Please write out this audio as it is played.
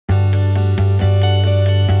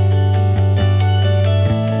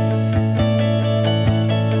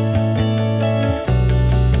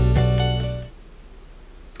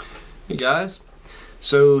Guys,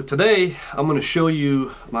 so today I'm going to show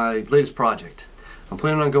you my latest project. I'm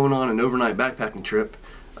planning on going on an overnight backpacking trip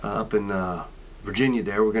up in Virginia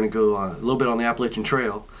there. We're going to go a little bit on the Appalachian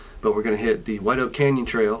Trail, but we're going to hit the White Oak Canyon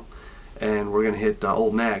Trail and we're going to hit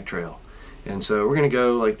Old Nag Trail. And so we're going to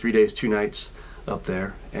go like 3 days, 2 nights up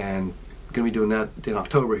there, and going to be doing that in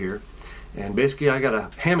October here. And basically I got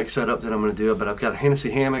a hammock set up that I'm going to do, but I've got a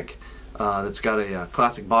Hennessy hammock that's got a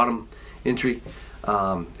classic bottom entry.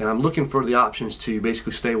 And I'm looking for the options to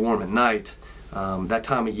basically stay warm at night. That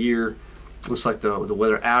time of year looks like the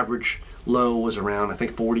weather average low was around, I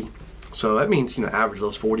think, 40. So that means, you know, average low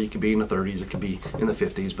is 40. It could be in the 30s, it could be in the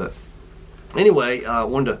 50s. But anyway, I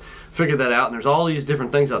wanted to figure that out, and there's all these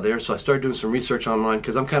different things out there. So I started doing some research online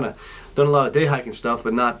because I'm kind of done a lot of day hiking stuff,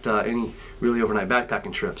 but not any really overnight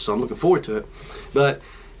backpacking trips. So I'm looking forward to it. But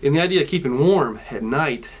in the idea of keeping warm at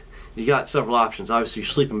night, you got several options. Obviously your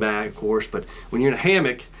sleeping bag, of course, but when you're in a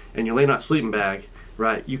hammock and you're laying on a sleeping bag,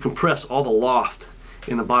 right, you compress all the loft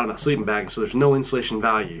in the bottom of that sleeping bag, so there's no insulation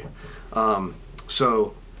value.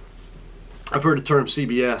 So I've heard the term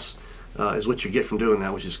CBS is what you get from doing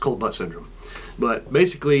that, which is cold butt syndrome. But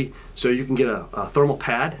basically, so you can get a thermal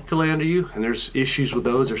pad to lay under you, and there's issues with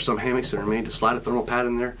those. There's some hammocks that are made to slide a thermal pad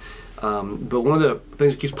in there. But one of the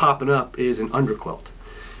things that keeps popping up is an underquilt.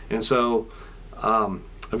 And so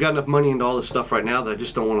I've got enough money into all this stuff right now that I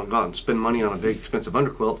just don't want to go out and spend money on a big expensive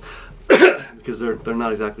underquilt because they're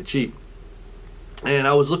not exactly cheap. And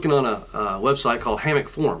I was looking on a website called Hammock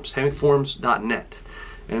Forums, hammockforums.net,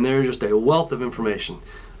 and there's just a wealth of information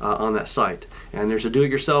on that site. And there's a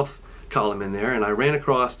do-it-yourself column in there, and I ran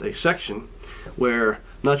across a section where,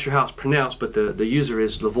 not sure how it's pronounced, but the user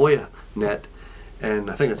is leiavoia net, and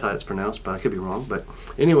I think that's how it's pronounced, but I could be wrong. But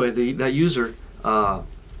anyway, that user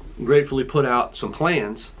gratefully put out some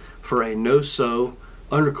plans for a no-sew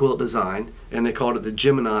underquilt design, and they called it the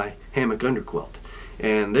Gemini Hammock Underquilt.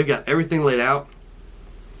 And they've got everything laid out,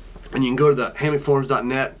 and you can go to the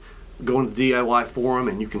hammockforums.net, go into the DIY forum,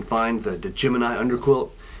 and you can find the Gemini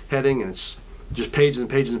Underquilt heading, and it's just pages and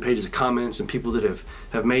pages and pages of comments and people that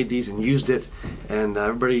have made these and used it, and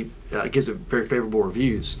everybody gives it very favorable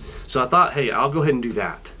reviews. So I thought, hey, I'll go ahead and do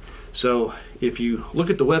that. So if you look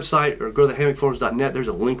at the website or go to the hammockforums.net, there's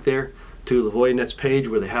a link there to leiavoia net's page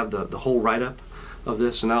where they have the whole write-up of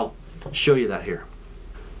this, and I'll show you that here.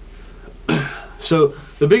 So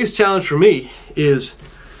the biggest challenge for me is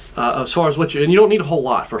as far as what and you don't need a whole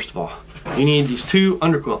lot. First of all, you need these 2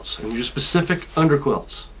 underquilts, and your specific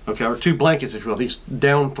underquilts, okay, or 2 blankets, if you will, these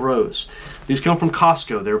down throws. These come from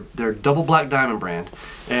Costco. They're double black diamond brand,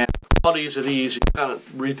 and the qualities of these, you can kind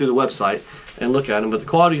of read through the website and look at them, but the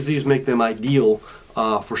qualities of these make them ideal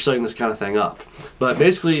for setting this kind of thing up. But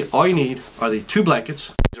basically all you need are the 2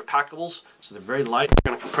 blankets. These are packables, so they're very light.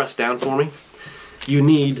 They're going to compress down for me. You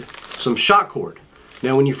need some shot cord.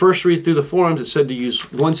 Now when you first read through the forums, it said to use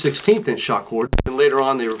 1/16 inch shot cord, and later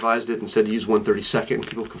on they revised it and said to use 1/32, and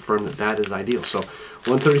people confirmed that that is ideal. So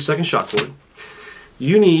 1/32 shot cord.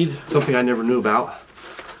 You need something I never knew about,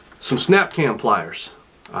 some snap cam pliers.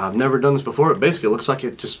 I've never done this before, but basically it looks like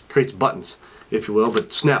it just creates buttons, if you will,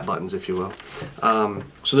 but snap buttons, if you will.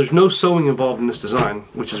 So there's no sewing involved in this design,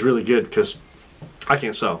 which is really good because I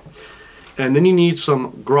can't sew. And then you need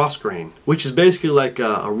some grosgrain, which is basically like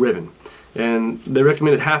a ribbon. And they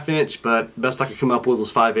recommended 1/2 inch, but best I could come up with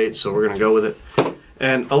was 5/8, so we're going to go with it.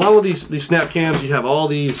 And along with these snap cams, you have all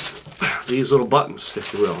these little buttons,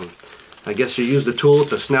 if you will. And I guess you use the tool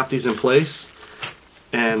to snap these in place,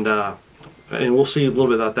 and we'll see a little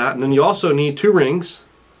bit about that. And then you also need 2 rings,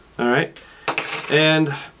 all right?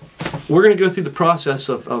 And we're going to go through the process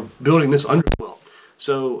of building this underquilt.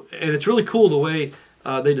 So, and it's really cool the way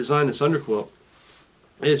they designed this underquilt.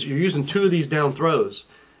 Is you're using 2 of these down throws,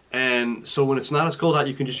 and so when it's not as cold out,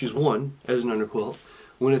 you can just use 1 as an underquilt.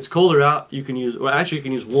 When it's colder out, you can use, well, actually you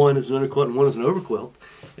can use 1 as an underquilt and 1 as an overquilt.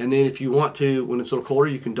 And then if you want to, when it's a little colder,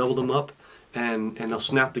 you can double them up, and they'll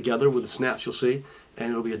snap together with the snaps you'll see, and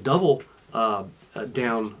it'll be a double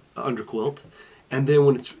down underquilt. And then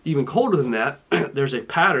when it's even colder than that, there's a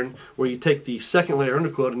pattern where you take the second layer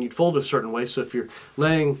underquilt and you fold it a certain way, so if you're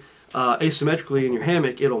laying asymmetrically in your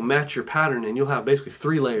hammock, it'll match your pattern, and you'll have basically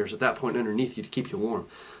 3 layers at that point underneath you to keep you warm.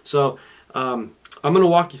 So I'm going to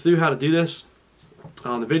walk you through how to do this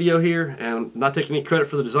on the video here, and not taking any credit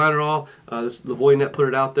for the design at all. This leiavoia net put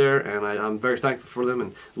it out there, and I'm very thankful for them,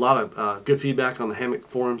 and a lot of good feedback on the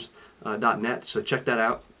hammockforums.net, so check that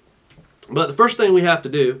out. But the first thing we have to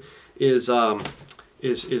do is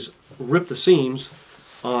rip the seams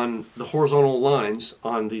on the horizontal lines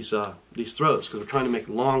on these throws, because we're trying to make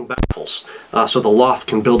long baffles so the loft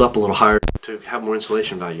can build up a little higher to have more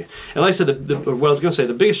insulation value. And like I said, what I was going to say,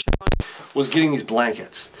 the biggest challenge was getting these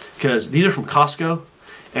blankets, because these are from Costco,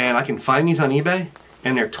 and I can find these on eBay,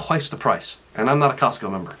 and they're twice the price, and I'm not a Costco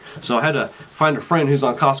member. So I had to find a friend who's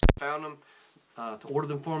on Costco, found them, to order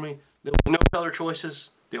them for me. There was no color choices.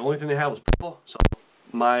 The only thing they had was purple, so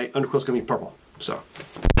my underquilt's gonna be purple. So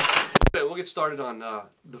we'll get started on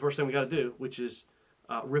the first thing we gotta do, which is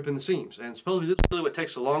ripping the seams. And supposedly this is really what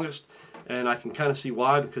takes the longest, and I can kind of see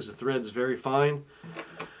why, because the thread is very fine.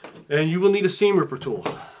 And you will need a seam ripper tool.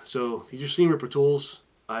 So these are seam ripper tools.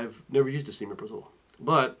 I've never used a seam ripper tool,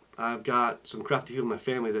 but I've got some crafty people in my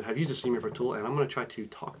family that have used a seam ripper tool, and I'm going to try to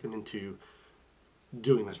talk them into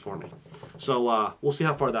doing this for me. So we'll see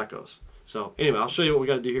how far that goes. So anyway, I'll show you what we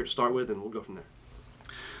got to do here to start with, and we'll go from there.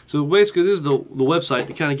 So basically, this is the website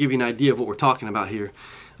to kind of give you an idea of what we're talking about here.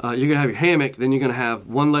 You're going to have your hammock, then you're going to have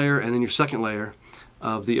one layer, and then your second layer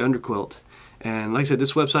of the underquilt. And like I said,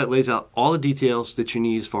 this website lays out all the details that you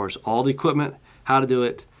need as far as all the equipment, how to do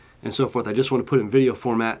it, and so forth. I just want to put it in video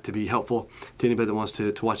format to be helpful to anybody that wants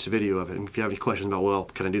to watch the video of it. And if you have any questions about, well,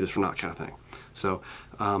 can I do this or not, kind of thing. So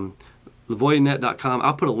leiavoianet.com,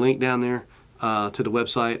 I'll put a link down there to the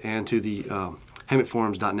website and to the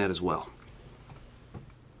hammockforums.net as well.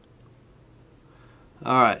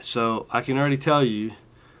 Alright, so I can already tell you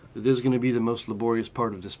that this is going to be the most laborious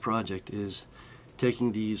part of this project, is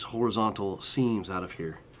taking these horizontal seams out of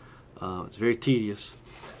here. It's very tedious,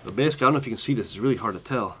 but basically, I don't know if you can see this, it's really hard to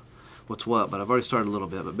tell what's what, but I've already started a little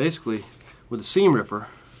bit. But basically, with a seam ripper,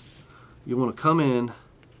 you want to come in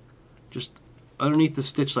just underneath the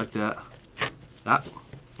stitch like that,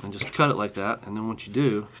 and just cut it like that, and then once you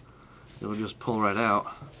do, it'll just pull right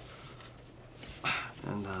out,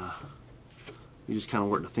 and you just kind of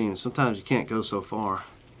work the theme. Sometimes you can't go so far,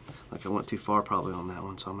 like I went too far probably on that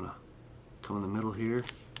one, so I'm going to come in the middle here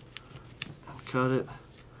and cut it,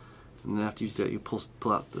 and then after you do that, you pull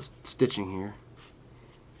out the stitching here,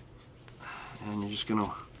 and you're just going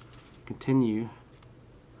to continue.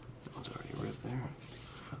 That one's already ripped there.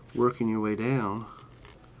 Working your way down.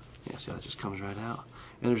 Yeah, see how it just comes right out.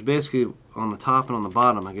 And there's basically on the top and on the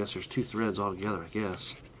bottom, I guess there's two threads all together, I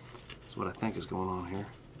guess. That's what I think is going on here.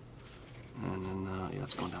 And then yeah,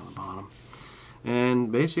 it's going down the bottom.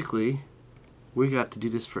 And basically, we got to do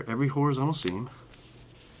this for every horizontal seam,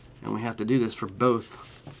 and we have to do this for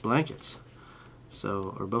both blankets,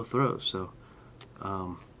 so, or both rows. So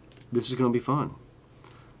this is going to be fun.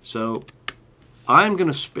 So I'm going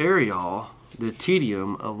to spare y'all the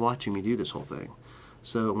tedium of watching me do this whole thing.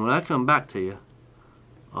 So when I come back to you,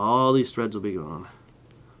 all these threads will be gone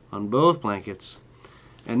on both blankets,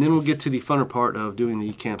 and then we'll get to the funner part of doing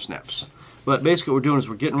the cam snaps. But basically what we're doing is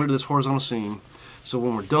we're getting rid of this horizontal seam. So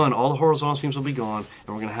when we're done, all the horizontal seams will be gone,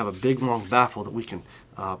 and we're going to have a big long baffle that we can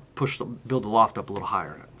build the loft up a little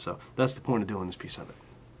higher. So that's the point of doing this piece of it.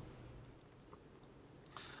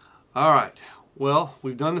 Alright, well,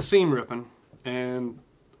 we've done the seam ripping, and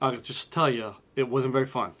I'll just tell you, it wasn't very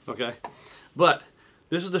fun, okay? But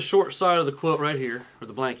this is the short side of the quilt right here, or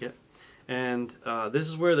the blanket, and this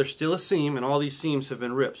is where there's still a seam, and all these seams have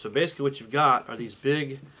been ripped. So basically what you've got are these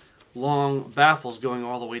big long baffles going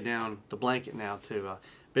all the way down the blanket now to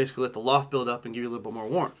basically let the loft build up and give you a little bit more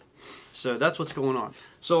warmth. So that's what's going on.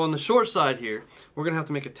 So on the short side here, we're going to have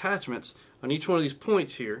to make attachments on each one of these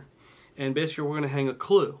points here, and basically we're going to hang a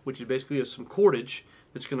clue, which is basically some cordage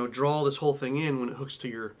that's going to draw this whole thing in when it hooks to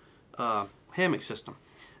your hammock system.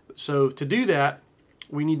 So to do that,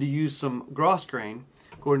 we need to use some gross grain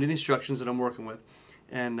according to the instructions that I'm working with,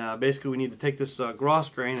 and basically we need to take this gross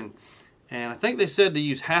grain, and I think they said to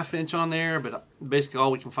use 1/2 inch on there, but basically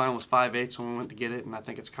all we can find was 5/8 when we went to get it, and I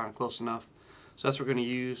think it's kind of close enough. So that's what we're going to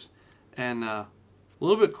use. And a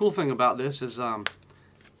little bit cool thing about this is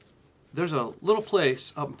there's a little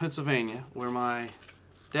place up in Pennsylvania where my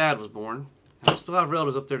dad was born, and I still have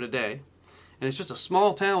relatives up there today. And it's just a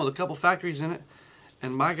small town with a couple factories in it.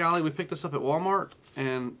 And by golly, we picked this up at Walmart,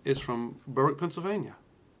 and it's from Berwick, Pennsylvania.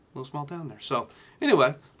 A little small town there. So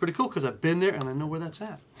anyway, pretty cool because I've been there and I know where that's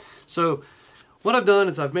at. So what I've done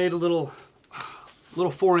is I've made a little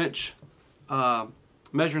 4-inch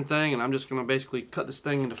measuring thing, and I'm just going to basically cut this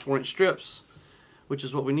thing into 4-inch strips, which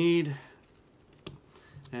is what we need.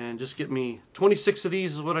 And just get me 26 of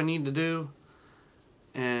these is what I need to do.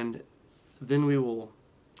 And then we will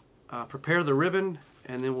prepare the ribbon,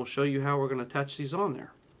 and then we'll show you how we're going to attach these on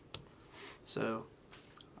there. So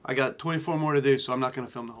I got 24 more to do, so I'm not going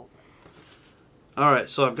to film the whole thing. Alright,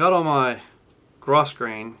 so I've got all my gross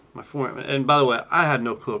grain, my 4, and by the way, I had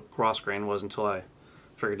no clue what gross grain was until I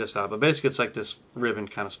figured this out, but basically it's like this ribbon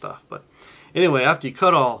kind of stuff. But anyway, after you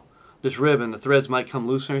cut all this ribbon, the threads might come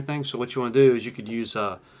loose and everything, so what you want to do is you could use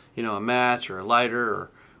you know, a match or a lighter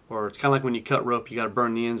or it's kind of like when you cut rope, you got to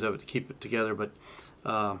burn the ends of it to keep it together. But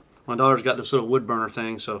my daughter's got this little wood burner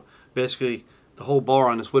thing, so basically the whole bar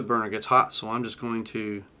on this wood burner gets hot. So I'm just going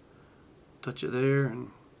to touch it there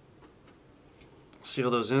and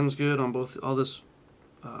seal those ends good on all this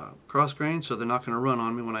cross grain, so they're not going to run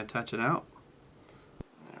on me when I attach it out.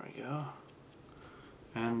 There we go.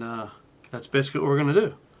 And that's basically what we're going to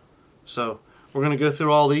do. So we're going to go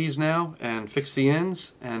through all these now and fix the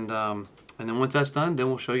ends, and then once that's done, then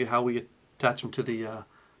we'll show you how we attach them to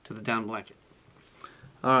the down blanket.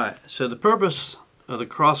 All right. So the purpose of the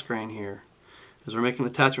cross grain here is we're making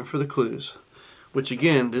an attachment for the clews, which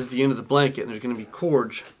again, this is the end of the blanket, and there's going to be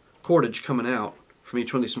cordage coming out from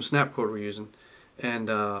each one of these, some snap cord we're using, and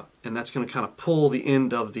that's going to kind of pull the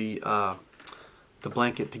end of the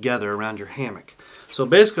blanket together around your hammock. So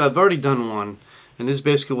basically, I've already done one, and this is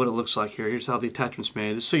basically what it looks like here. Here's how the attachment's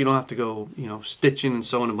made. This is so you don't have to go, stitching and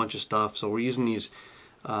sewing a bunch of stuff. So we're using these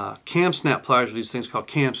cam snap pliers, with these things called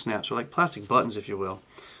cam snaps, or like plastic buttons, if you will,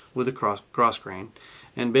 with a cross grain.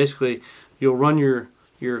 And basically, you'll run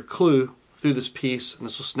your clue through this piece, and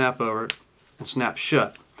this will snap over it and snap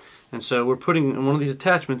shut. And so we're putting one of these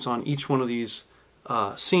attachments on each one of these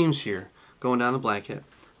seams here, going down the blanket,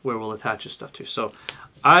 where we'll attach this stuff to. So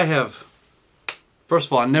I have, first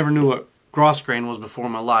of all, I never knew what cross grain was before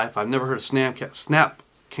in my life. I've never heard of snap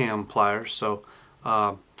cam pliers. So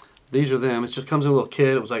these are them. It just comes in a little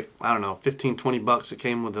kit. It was like, I don't know, 15, 20 bucks. It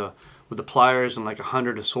came with the pliers and like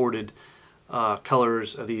 100 assorted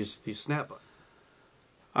colors of these snap buttons.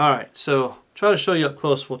 All right, so try to show you up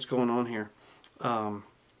close what's going on here.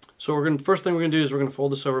 So first thing we're going to do is we're going to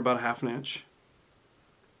fold this over about 1/2 inch.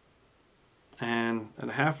 And at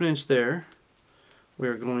 1/2 inch there, we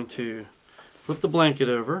are going to flip the blanket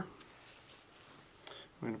over.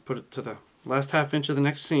 We're going to put it to the last 1/2 inch of the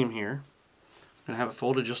next seam here. I'm going to have it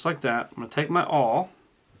folded just like that. I'm going to take my awl,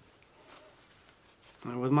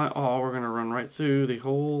 and with my awl we're going to run right through the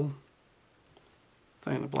whole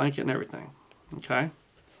thing, the blanket and everything. Okay?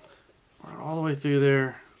 Run all the way through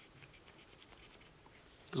there.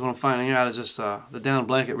 Because what I'm finding out is this the down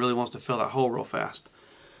blanket really wants to fill that hole real fast.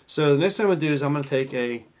 So the next thing I'm going to do is I'm going to take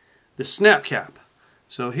the snap cap.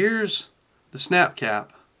 So here's the snap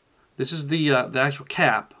cap. This is the actual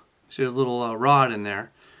cap. See there's a little rod in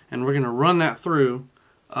there, and we're going to run that through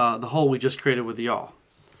the hole we just created with the awl.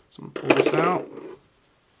 So I'm going to pull this out,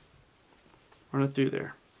 run it through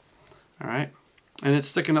there. All right, and it's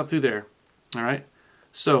sticking up through there. All right.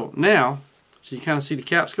 So now, so you kind of see the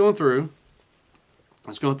caps going through.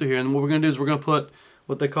 It's going through here, and what we're going to do is we're going to put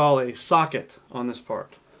what they call a socket on this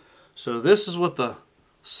part. So this is what the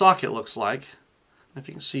socket looks like. I don't know if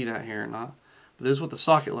you can see that here or not, but this is what the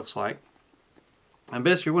socket looks like. And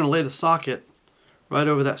basically, we're going to lay the socket right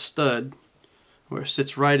over that stud, where it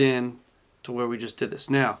sits right in to where we just did this.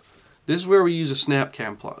 Now, this is where we use a snap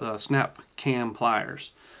cam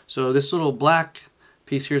pliers. So this little black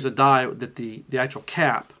piece here is a die that the actual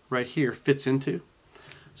cap right here fits into.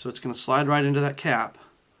 So it's going to slide right into that cap,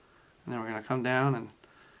 and then we're going to come down and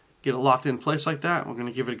get it locked in place like that. We're going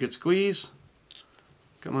to give it a good squeeze,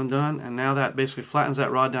 come undone, and now that basically flattens that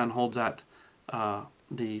rod down and holds that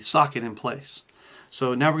the socket in place.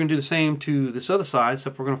 So now we're going to do the same to this other side,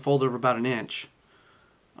 except we're going to fold over about 1 inch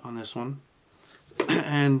on this one,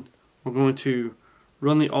 and we're going to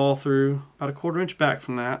run the awl through about 1/4 inch back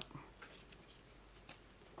from that,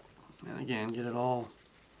 and again get it all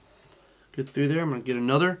good through there. I'm going to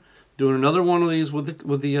get doing another one of these with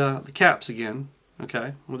the caps again,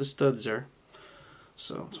 okay, with the studs there.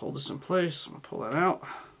 So let's hold this in place. I'm going to pull that out.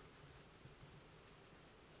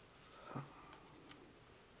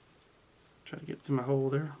 Try to get through my hole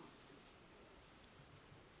there.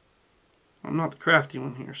 I'm not the crafty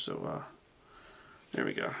one here, so there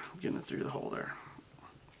we go. I'm getting it through the hole there.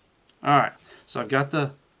 All right, so I've got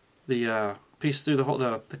the piece through the hole,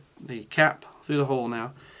 the cap through the hole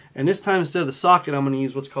now. And this time, instead of the socket, I'm going to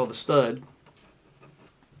use what's called the stud.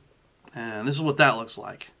 And this is what that looks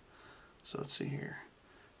like. So let's see here,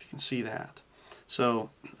 if you can see that. So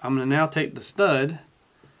I'm going to now take the stud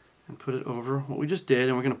and put it over what we just did,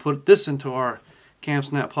 and we're going to put this into our cam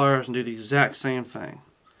snap pliers and do the exact same thing.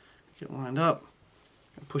 Get lined up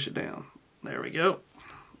and push it down. There we go.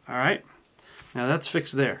 All right, now that's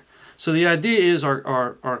fixed there. So the idea is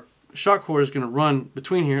our shock cord is going to run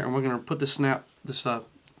between here, and we're going to put this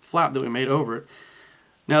flap that we made over it.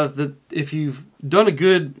 Now, if you've done a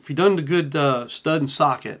good stud and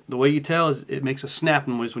socket, the way you tell is it makes a snap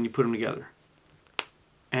noise when you put them together.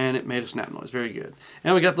 And it made a snap noise, very good.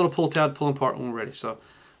 And we got the little pull tab to pull them apart when we're ready. So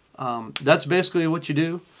that's basically what you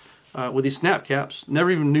do with these snap caps. Never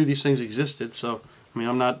even knew these things existed. So I mean,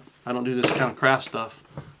 I'm not I don't do this kind of craft stuff.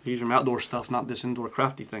 I use some outdoor stuff, not this indoor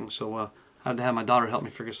crafty thing. So I had to have my daughter help me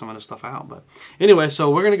figure some of this stuff out. But anyway, so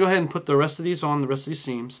we're going to go ahead and put the rest of these on, the rest of these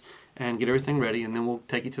seams, and get everything ready, and then we'll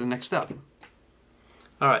take you to the next step.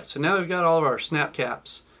 Alright, so now we've got all of our snap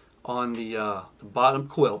caps on the bottom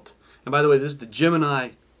quilt. And by the way, this is the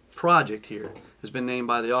Gemini project here. Has been named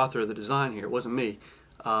by the author of the design here. It wasn't me.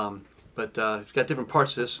 But we've got different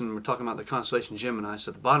parts of this, and we're talking about the constellation Gemini.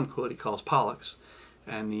 So the bottom quilt he calls Pollux,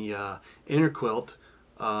 and the inner quilt,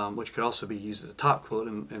 which could also be used as a top quilt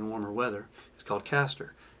in warmer weather, is called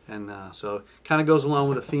Castor. And so it kind of goes along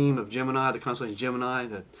with the theme of Gemini, the constellation Gemini.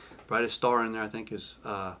 The brightest star in there, I think, is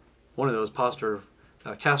one of those,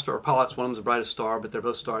 Castor or Pollux. One of them is the brightest star, but they're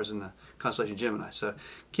both stars in the constellation Gemini. So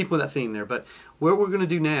keep with that theme there. But what we're going to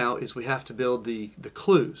do now is we have to build the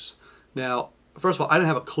clues. Now, first of all, I didn't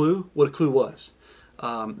have a clue what a clue was.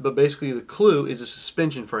 But basically the clue is a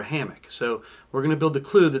suspension for a hammock. So we're going to build the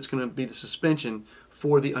clue that's going to be the suspension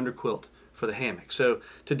for the underquilt for the hammock. So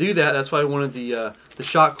to do that, that's why I wanted the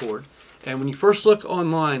shock cord. And when you first look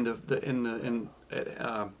online at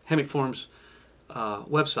Hammock Forum's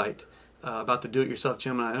website about the do-it-yourself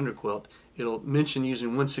Gemini underquilt, it'll mention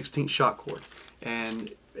using 1/16 shock cord.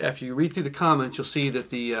 And after you read through the comments, you'll see that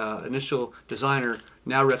the initial designer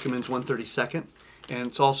now recommends 1/32, and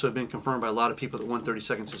it's also been confirmed by a lot of people that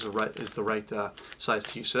 1/32 is the right size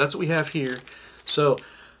to use. So that's what we have here. So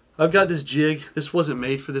I've got this jig. This wasn't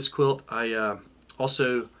made for this quilt. I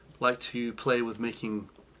also like to play with making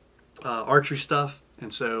archery stuff,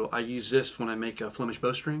 and so I use this when I make a Flemish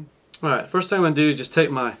bowstring. All right, first thing I'm going to do is just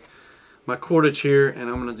take my cordage here, and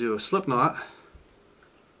I'm going to do a slip knot.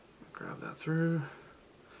 Grab that through.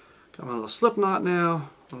 Got my little slip knot now.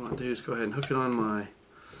 What I'm going to do is go ahead and hook it on my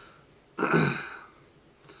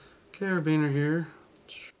carabiner here.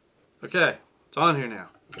 Okay, it's on here now.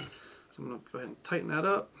 So I'm going to go ahead and tighten that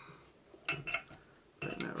up.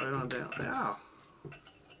 Tighten that right on down. Ow.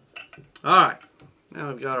 Alright, now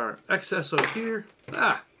we've got our excess over here.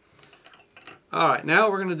 Alright, now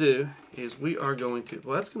what we're going to do is we are going to,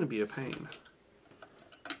 well, that's going to be a pain.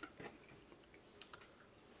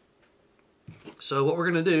 So what we're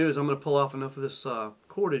going to do is I'm going to pull off enough of this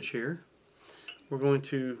cordage here. We're going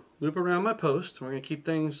to loop around my post. We're going to keep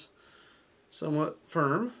things somewhat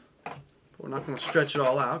firm. But we're not going to stretch it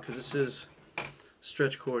all out because this is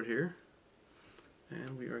stretch cord here.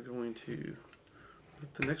 And we are going to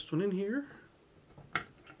put the next one in here.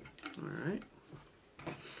 Alright.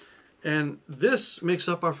 And this makes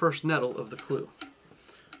up our first nettle of the clue.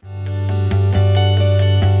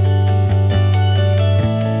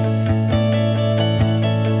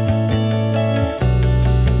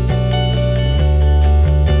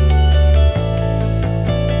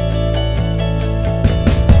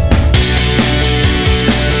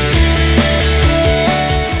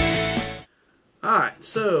 Alright,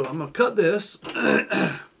 so I'm going to cut this.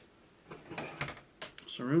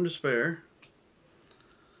 Some room to spare.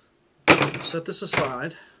 Set this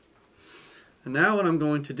aside. And now what I'm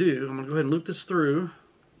going to do, I'm going to go ahead and loop this through.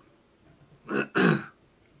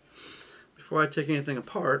 Before I take anything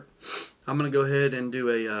apart, I'm going to go ahead and do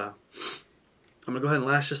I'm going to go ahead and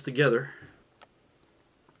lash this together.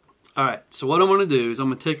 Alright, so what I want to do is I'm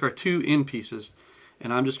going to take our two end pieces,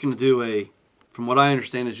 and I'm just going to do from what I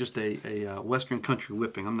understand is just a Western country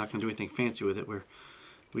whipping. I'm not going to do anything fancy with it, where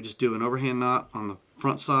we just do an overhand knot on the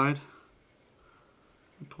front side.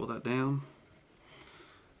 Pull that down,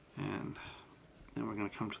 and then we're going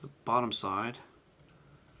to come to the bottom side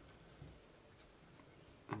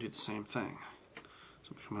and do the same thing.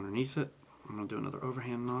 So we come underneath it. I'm going to do another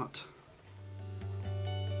overhand knot.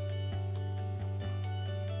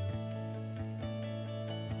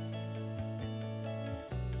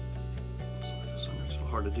 It's so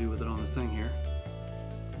hard to do with it on the thing here.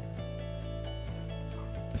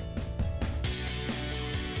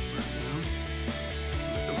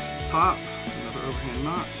 Top, another overhand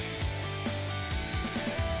knot.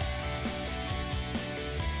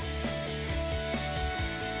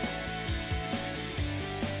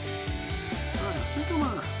 Alright, I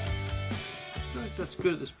feel like that's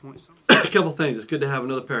good at this point. A couple things. It's good to have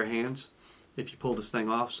another pair of hands if you pull this thing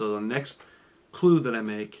off. So the next clue that I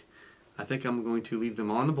make, I think I'm going to leave them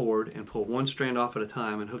on the board and pull one strand off at a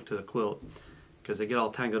time and hook to the quilt, because they get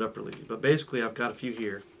all tangled up really easy. But basically I've got a few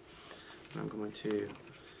here. I'm going to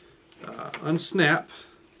unsnap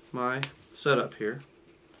my setup here,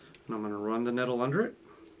 and I'm going to run the nettle under it,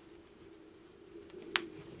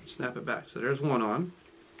 snap it back. So there's one on.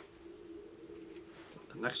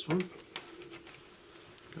 The next one,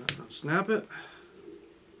 unsnap it,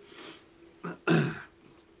 put the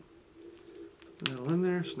nettle in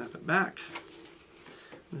there, snap it back.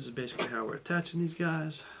 This is basically how we're attaching these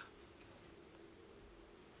guys.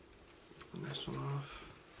 Pull this one off.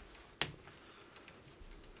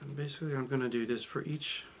 And basically I'm going to do this for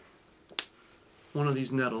each one of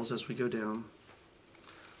these nettles as we go down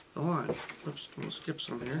the line. Oops, we'll skip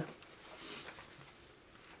some here.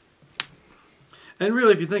 And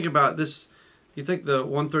really, if you think about this, you think the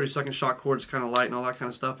 1/32 shot cord is kind of light and all that kind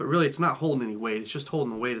of stuff, but really it's not holding any weight. It's just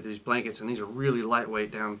holding the weight of these blankets, and these are really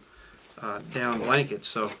lightweight down blankets,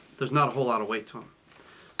 so there's not a whole lot of weight to them.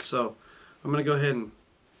 So I'm going to go ahead and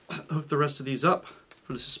hook the rest of these up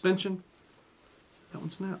for the suspension. That one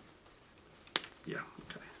snap? Yeah,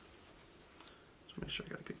 okay. Just make sure I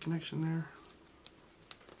got a good connection there.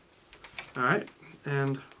 Alright,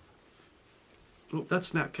 and oh, that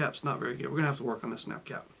snap cap's not very good. We're going to have to work on this snap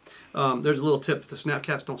cap. There's a little tip. If the snap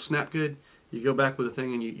caps don't snap good, you go back with the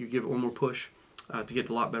thing and you give it one more push to get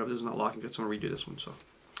it a lot better. If this is not locking good, so I'm going to redo this one. So,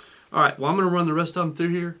 alright, well I'm going to run the rest of them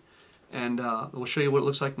through here, and we'll show you what it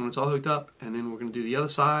looks like when it's all hooked up, and then we're going to do the other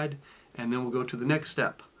side, and then we'll go to the next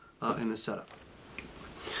step in the setup.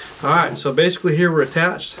 Alright, so basically here we're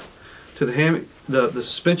attached to the hammock, the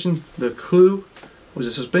suspension. The clue was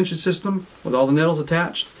a suspension system with all the nettles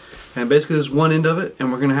attached, and basically there's one end of it,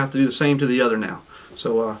 and we're going to have to do the same to the other now.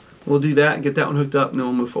 So we'll do that and get that one hooked up, and then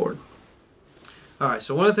we'll move forward. Alright,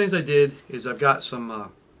 so one of the things I did is I've got some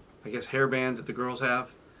I guess hair bands that the girls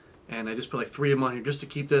have, and I just put like 3 of them on here just to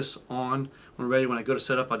keep this on when we're ready. When I go to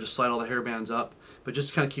set up, I'll just slide all the hair bands up, but just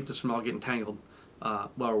to kind of keep this from all getting tangled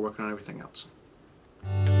while we're working on everything else.